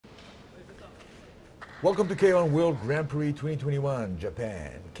Welcome to K1 World Grand Prix 2021,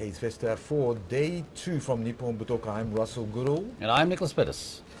 Japan. Case Festa for Day 2 from Nippon Budokan. I'm Russell Goodall. And I'm Nicholas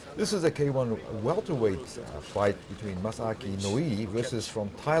Pettas. This is a K1 welterweight fight between Masaaki Noiri versus from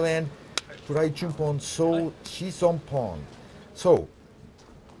Thailand, Phlaychumphon Sor, Srisomphong. So,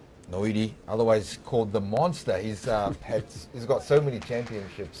 Noiri, otherwise called the Monster, he's got so many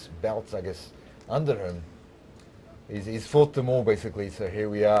championships, belts, I guess, under him. He's fought them all basically. So here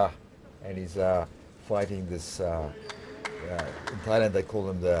we are, and he's fighting this. In Thailand, they call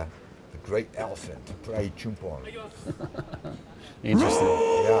him the Great Elephant, Phlaychumphon. Interesting.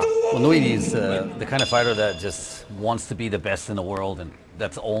 Yeah. Well, Noiri is the kind of fighter that just wants to be the best in the world, and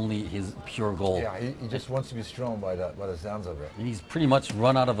that's only his pure goal. Yeah, he just wants to be strong by the sounds of it. And he's pretty much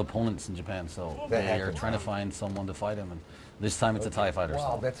run out of opponents in Japan, so That they're happens, trying to find someone to fight him, and this time it's a Thai fighter.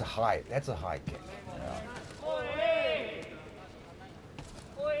 Wow, So. that's a high kick. Yeah.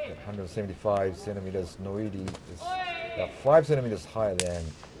 175 centimeters. Noiri is about 5 centimeters higher than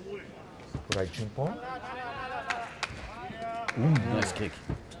Phlaychumphon. Nice kick.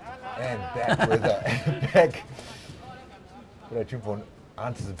 And back with a back. Phlaychumphon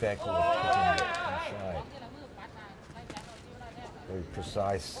answers it back with a kick inside. Very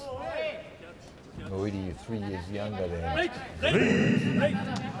precise. Noiri 3 years younger than.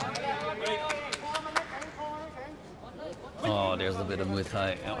 Oh, there's a bit of Muay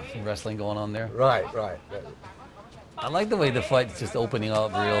Thai wrestling going on there. Right. I like the way the fight's just opening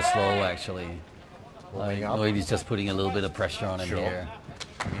up real slow, actually. Warming up. Noiri's just putting a little bit of pressure on him Sure. here.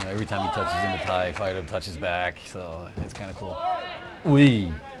 You know, every time he touches him, the Thai fighter touches back, so it's kind of cool.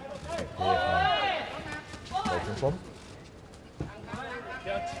 Wee. Phlaychumphon.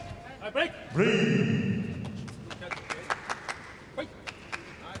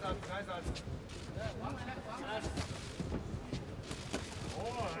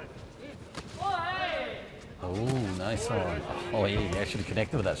 Oh, nice one. Oh, he actually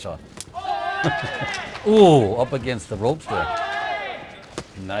connected with that shot. Oh, up against the ropes there.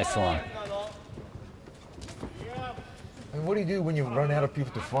 Nice one. And what do you do when you run out of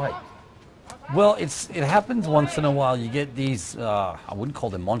people to fight? Well, it happens once in a while. You get these, I wouldn't call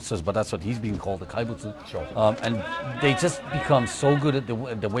them monsters, but that's what he's being called, the kaibutsu. Sure. And they just become so good at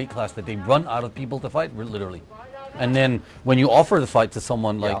the weight class that they run out of people to fight, literally. And then when you offer the fight to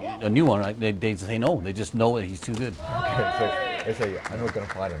someone like a new one, right, they say no. They just know that he's too good. Okay, so they say, I'm not going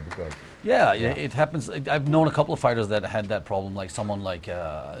to fight him because... Yeah, it happens. I've known a couple of fighters that had that problem, like someone like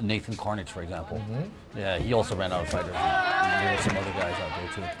Nathan Carnage, for example. Yeah, he also ran out of fighters. There were some other guys out there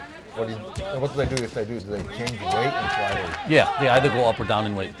too. What do they do if they do? Do they change the weight and try to... Yeah, they either go up or down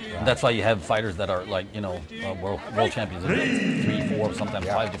in weight. And that's why you have fighters that are like, world champions in 3, 4, sometimes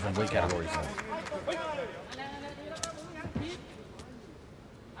 5 different weight categories. So.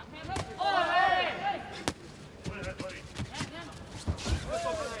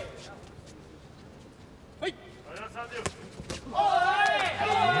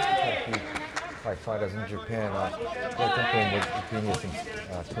 Thai fighters in Japan. Phlaychumphon was between you since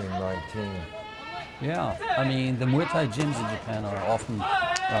 2019. Yeah, I mean, the Muay Thai gyms in Japan are often,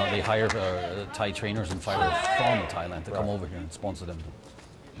 they hire Thai trainers and fighters from Thailand to come over here and sponsor them.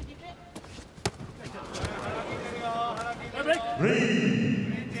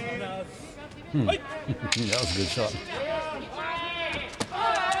 That was a good shot.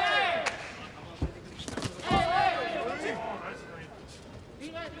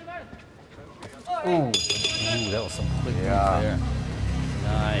 Ooh, that was some quick move there.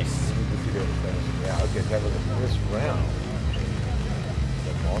 Nice. Yeah, okay, that was the first round.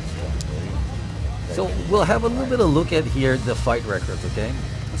 The monster. So we'll have a little bit of look at here the fight records, okay?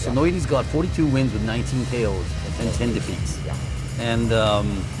 So Noiri's got 42 wins with 19 KOs and 10 defeats. Yeah. And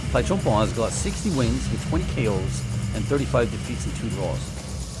Phlaychumphon has got 60 wins with 20 KOs and 35 defeats and 2 draws.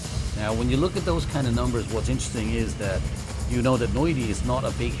 Now, when you look at those kind of numbers, what's interesting is that you know that Noiri is not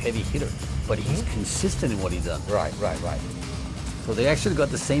a big, heavy hitter, but he's consistent in what he does. Right. So they actually got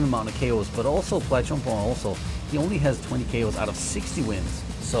the same amount of KOs, but also Phlaychumphon he only has 20 KOs out of 60 wins.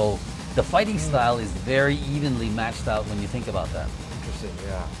 So the fighting style is very evenly matched out when you think about that. Interesting,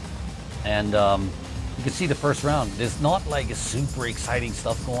 yeah. And you can see the first round. There's not like a super exciting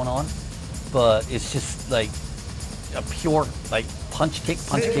stuff going on, but it's just like a pure like punch kick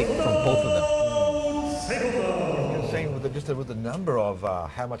from both of them. You're saying with the number of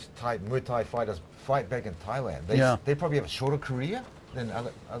how much Muay Thai fighters fight back in Thailand, they probably have a shorter career than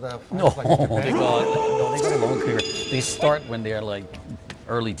other fighters No, like in Japan? they got a long career. They start when they're like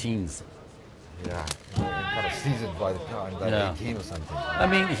early teens. Yeah, kind of seasoned by the time they're 18 or something. I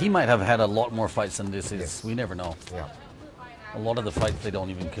mean, he might have had a lot more fights than this is. Yes. We never know. Yeah. A lot of the fights they don't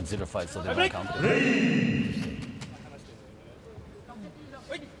even consider fights, so they're not counted.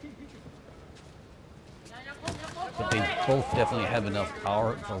 But they both definitely have enough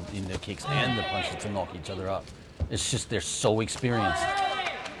power in their kicks and the punches to knock each other out. It's just they're so experienced.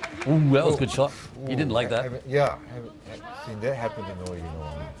 Ooh, that was a good shot. He didn't like that. Haven't seen that happen in Noiri, you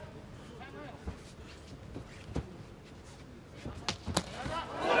know.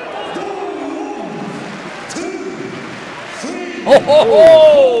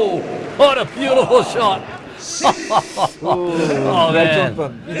 Oh, what a beautiful shot. Oh, man.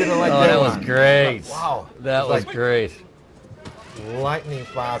 You didn't like that was great. Wow. That was great. Lightning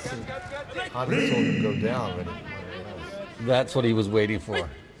fast. Hardly saw him go down. When That's what he was waiting for.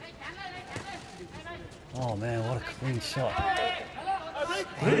 Oh, man, what a clean shot.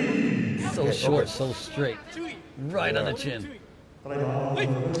 So short, so straight. Right on the chin.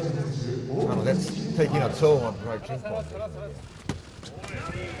 That's taking a toll on Phlaychumphon.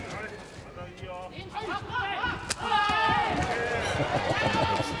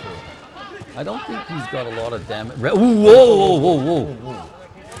 I don't think he's got a lot of damage. Whoa.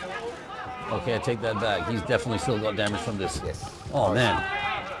 Okay, I take that back. He's definitely still got damage from this. Yes. Oh, man.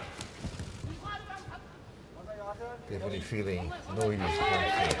 Definitely feeling Noiri's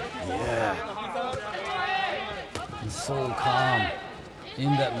punch. Yeah. He's so calm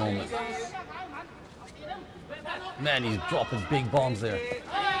in that moment. Man, he's dropping big bombs there.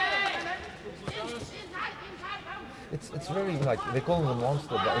 It's very like they call him a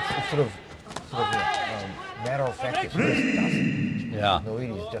monster, but it's sort of matter of fact. It just does it. Yeah.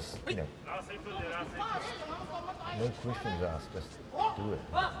 Noiri is just no questions asked, just do it.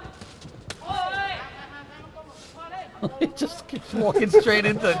 He just keeps walking straight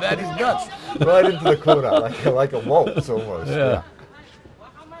into it. Man, he's nuts. Right into the corner, like a waltz almost. Yeah.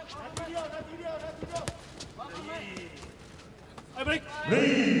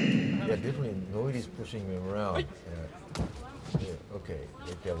 Yeah, definitely Noiri's pushing him around. Yeah, okay,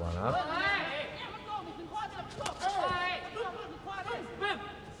 get that one up.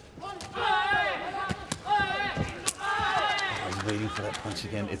 Oh, he's waiting for that punch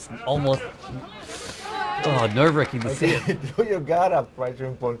again. It's almost nerve-wracking to see it. Do your guard up,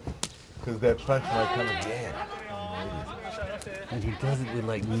 Phlaychumphon, because that punch might come again. And he does it with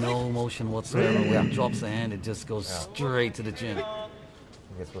like no motion whatsoever. When he drops the hand, it just goes straight to the chin.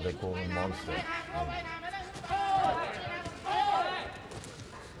 That's what they call a monster.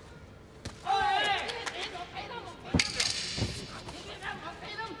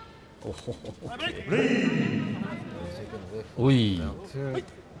 Oh, okay. Ooh.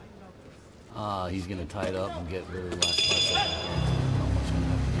 He's gonna tie it up and get rid of the last 5 seconds. Not much gonna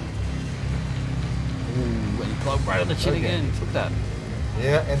happen. Ooh, and he caught right on the chin again. He took that.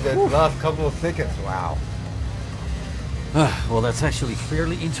 Yeah, and the last couple of seconds. Wow. Well, that's actually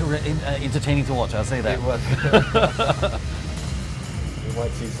fairly entertaining to watch. I'll say that. It was. You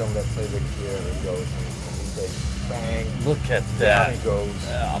might see some of that playback here. It goes. Bang. Look at that. Down it goes.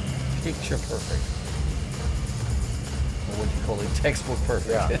 Picture perfect. Or what do you call it? Textbook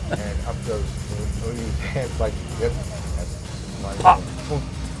perfect. Yeah, and up goes Noiri's hands like this. Pop.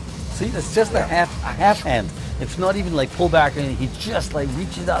 See, that's just a half hand. It's not even like pull back or anything. He just like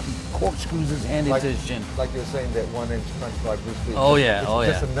reaches out and corkscrews his hand into his chin. Like you're saying, that 1-inch punch by Bruce Lee. Oh yeah,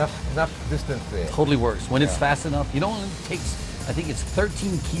 Just enough distance there. Totally works. When it's fast enough, you know, it takes, I think it's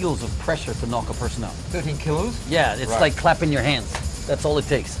 13 kilos of pressure to knock a person out. 13 kilos? Yeah, it's like clapping your hands. That's all it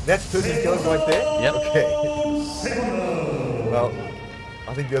takes. That's 13 kilos right there? Yep. Okay. Well,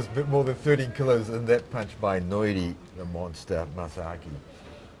 I think there's a bit more than 13 kilos in that punch by Noiri, the monster, Masaaki.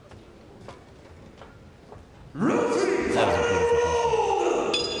 That was a beautiful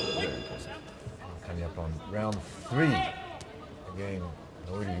punch. Very impressive. Coming up on round 3. Again,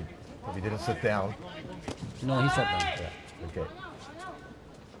 Noiri probably didn't sit down. No, he sat down. Yeah, okay.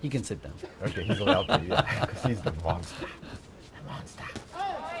 He can sit down. Okay, he's allowed to, yeah, because he's the monster. The monster.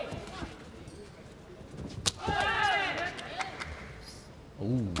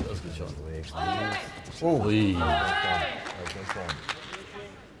 Ooh, that was a good shot. Oh, Wee. nice one.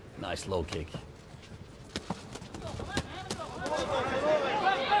 Nice low kick.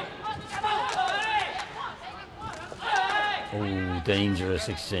 Oh, dangerous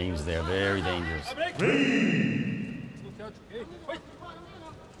exchange there. Very dangerous.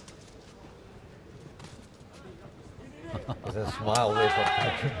 There's a smile there for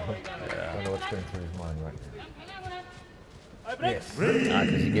Patrick. I don't know what's going through his mind right now. Yes.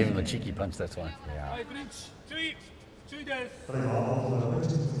 Because he gave him a cheeky punch, that's why. Yeah.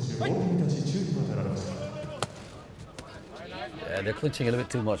 Yeah, they're clinching a little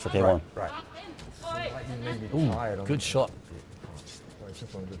bit too much. Okay, Right. one. Right. Slightly maybe Ooh, tired on good shot.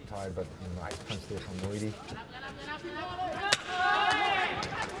 Phlaychumphon a bit tired, but nice punch there from Noiri.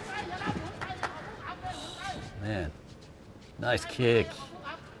 Man, nice kick.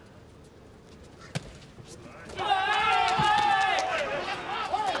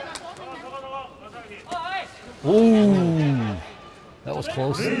 Ooh, that was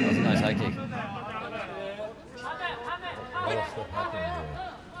close. That was a nice high kick. What else stuff happening there?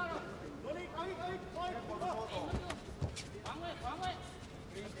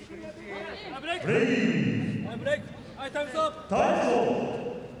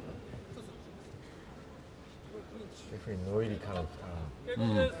 Referee Noiri kind of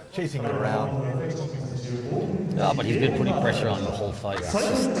chasing it around. Yeah, but he's been putting pressure on the whole fight.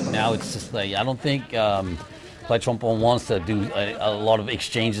 Now it's just like, I don't think Phlaychumphon wants to do a lot of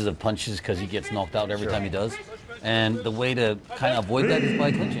exchanges of punches because he gets knocked out every time he does. And the way to kind of avoid that is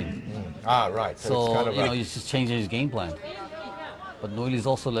by clinching. Ah, right. So, it's kind of you know, he's just changing his game plan. But Noiri's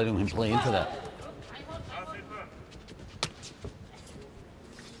also letting him play into that.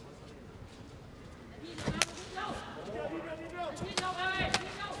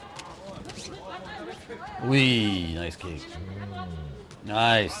 Wee, nice kick.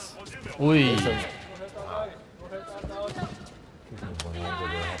 Nice. Wee. Nice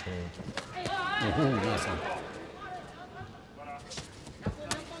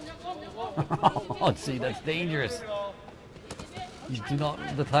one. See, that's dangerous.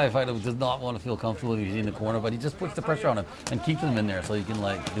 The Thai fighter does not want to feel comfortable if he's in the corner, but he just puts the pressure on him and keeps him in there so he can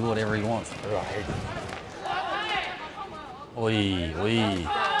like do whatever he wants. Right. Oi, oi.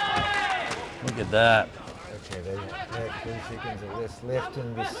 Look at that. Okay, they have 30 seconds or less left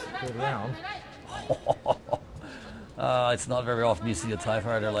in this third round. It's not very often you see a Thai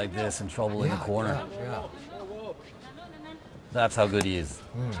fighter like this in trouble in the corner. Yeah. That's how good he is.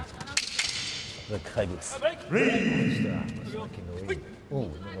 The Kaibuts. Oh,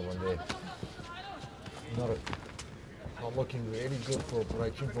 another one there. Not looking really good for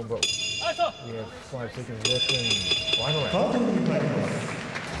Phlaychumphon, but we have 5 seconds left in final round.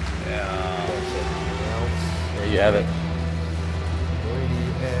 Yeah. There you have it. Noiri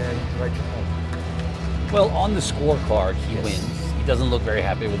and Phlaychumphon. Well, on the scorecard, he wins. He doesn't look very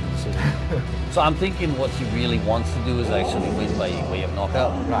happy with the decision. So I'm thinking what he really wants to do is actually win by way of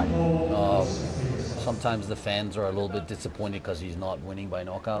knockout. Right. Sometimes the fans are a little bit disappointed because he's not winning by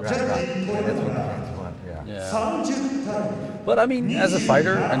knockout. Right. Yeah, that's what the fans want. Yeah. But I mean, as a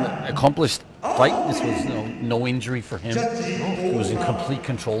fighter, an accomplished fight. This was no injury for him. He was in complete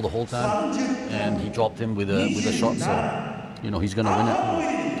control the whole time, and he dropped him with a shot. So, he's going to win it.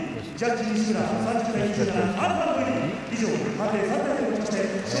 And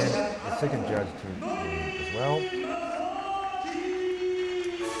the second judge to as well. We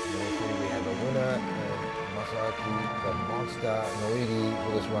have a winner, Masaaki, the monster Noiri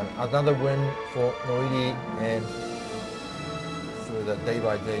for this one. Another win for Noiri, and so that day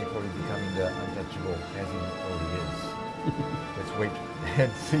by day probably becoming the untouchable as he already is. Let's wait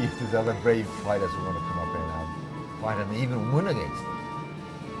and see if there's other brave fighters who want to come up and fight and even win against him.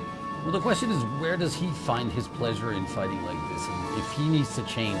 Well, the question is, where does he find his pleasure in fighting like this? And if he needs to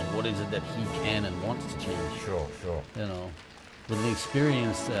change, what is it that he can and wants to change? Sure. With an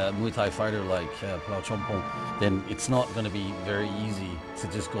experienced Muay Thai fighter like Phlaychumphon, then it's not going to be very easy to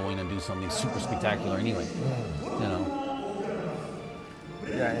just go in and do something super spectacular anyway.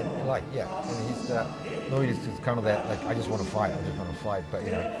 Yeah, and he's Noiri's just kind of that, like, I just want to fight, but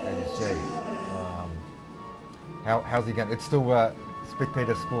as you say, how's he going? It's still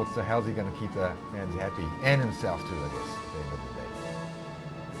spectator sports, so how's he going to keep the fans happy and himself too, I guess, at the end of the day.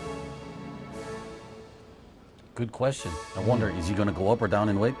 Good question. I wonder, is he going to go up or down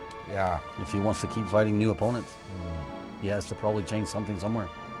in weight? Yeah. If he wants to keep fighting new opponents, he has to probably change something somewhere.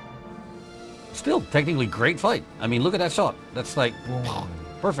 Still, technically great fight. I mean, look at that shot. That's like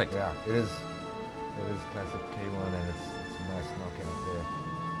perfect. Yeah, it is classic K1, and it's a nice knockout there.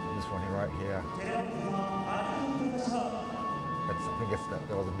 This one here, right here. I think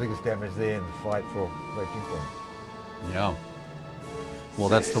that was the biggest damage there in the fight for Phlaychumphon. Yeah. Well,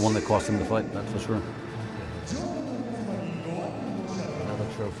 that's the one that cost him the fight, that's for sure. Another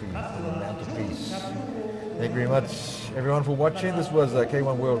trophy on the mantelpiece. Thank you very much, everyone, for watching. This was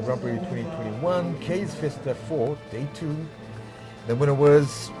K1 World Rugby 2021, K's Festa 4, Day 2. The winner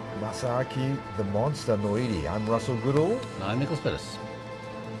was Masaaki, the Monster Noiri. I'm Russell Goodall. I'm Nicholas Pettas.